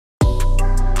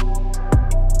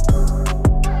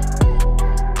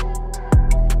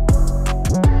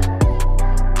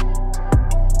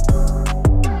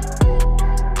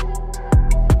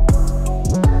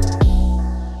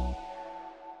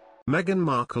Meghan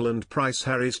Markle and Prince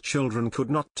Harry's children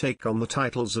could not take on the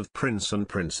titles of Prince and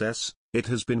Princess, it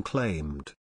has been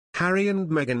claimed. Harry and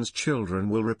Meghan's children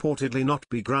will reportedly not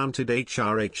be granted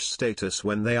HRH status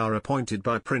when they are appointed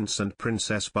by Prince and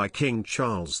Princess by King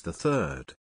Charles III.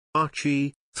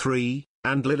 Archie, 3,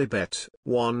 and Lilibet,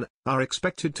 1, are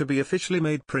expected to be officially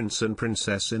made Prince and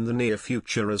Princess in the near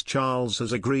future, as Charles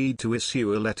has agreed to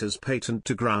issue a letters patent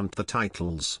to grant the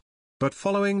titles. But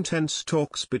following tense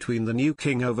talks between the new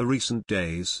king over recent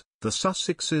days, the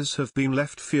Sussexes have been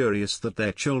left furious that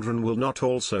their children will not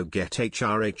also get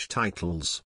HRH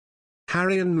titles.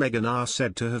 Harry and Meghan are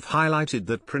said to have highlighted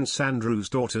that Prince Andrew's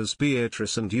daughters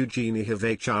Beatrice and Eugenie have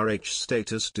HRH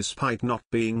status despite not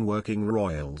being working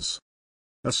royals.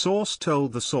 A source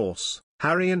told the source,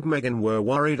 Harry and Meghan were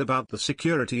worried about the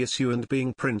security issue, and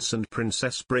being Prince and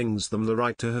Princess brings them the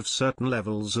right to have certain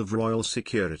levels of royal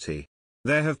security.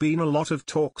 There have been a lot of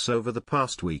talks over the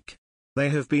past week. They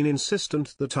have been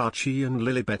insistent that Archie and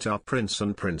Lilibet are Prince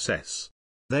and Princess.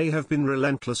 They have been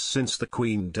relentless since the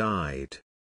Queen died.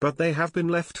 But they have been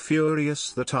left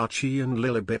furious that Archie and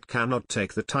Lilibet cannot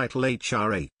take the title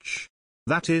HRH.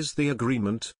 That is the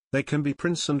agreement. They can be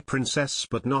Prince and Princess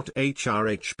but not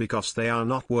HRH because they are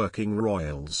not working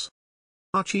royals.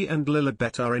 Archie and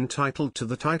Lilibet are entitled to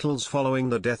the titles following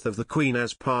the death of the Queen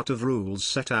as part of rules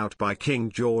set out by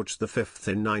King George V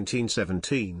in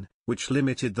 1917, which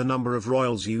limited the number of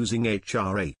royals using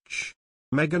HRH.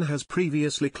 Meghan has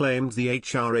previously claimed the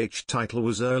HRH title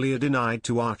was earlier denied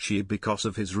to Archie because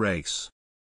of his race.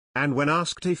 And when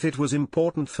asked if it was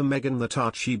important for Meghan that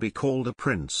Archie be called a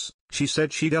prince, she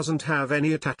said she doesn't have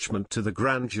any attachment to the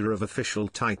grandeur of official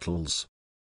titles.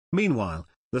 Meanwhile,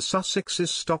 the Sussexes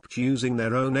stopped using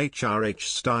their own HRH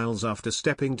styles after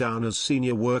stepping down as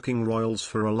senior working royals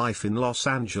for a life in Los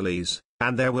Angeles,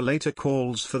 and there were later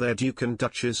calls for their Duke and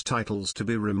Duchess titles to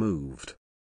be removed.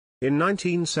 In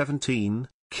 1917,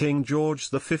 King George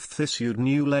V issued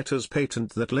new letters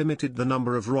patent that limited the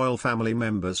number of royal family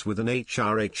members with an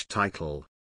HRH title.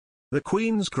 The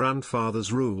Queen's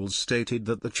grandfather's rules stated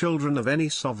that the children of any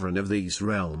sovereign of these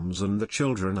realms and the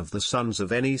children of the sons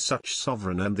of any such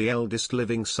sovereign and the eldest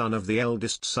living son of the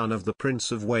eldest son of the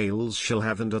Prince of Wales shall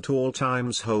have and at all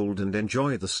times hold and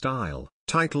enjoy the style,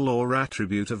 title or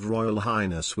attribute of Royal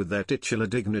Highness with their titular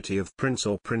dignity of Prince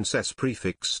or Princess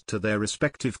prefixed to their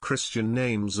respective Christian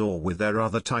names or with their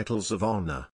other titles of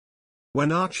honour.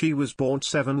 When Archie was born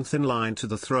seventh in line to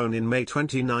the throne in May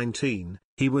 2019,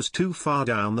 he was too far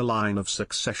down the line of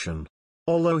succession.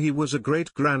 Although he was a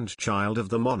great-grandchild of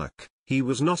the monarch, he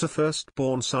was not a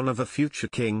firstborn son of a future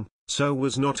king, so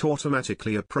was not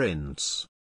automatically a prince.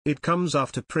 It comes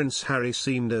after Prince Harry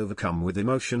seemed overcome with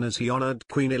emotion as he honoured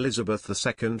Queen Elizabeth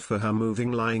II for her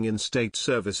moving lying in state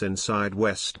service inside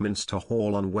Westminster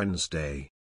Hall on Wednesday.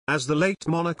 As the late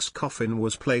monarch's coffin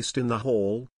was placed in the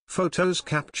hall, photos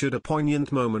captured a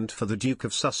poignant moment for the Duke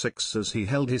of Sussex as he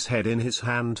held his head in his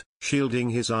hand, shielding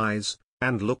his eyes,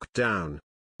 and looked down.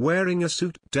 Wearing a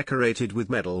suit decorated with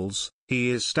medals, he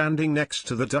is standing next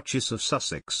to the Duchess of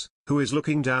Sussex, who is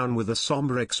looking down with a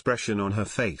sombre expression on her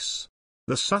face.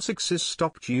 The Sussexes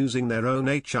stopped using their own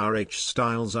HRH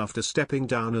styles after stepping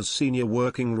down as senior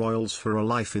working royals for a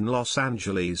life in Los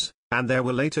Angeles, and there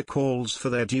were later calls for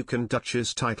their Duke and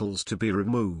Duchess titles to be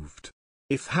removed.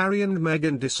 If Harry and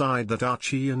Meghan decide that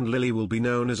Archie and Lily will be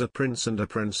known as a prince and a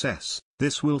princess,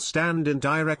 this will stand in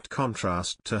direct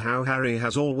contrast to how Harry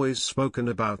has always spoken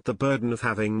about the burden of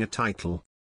having a title.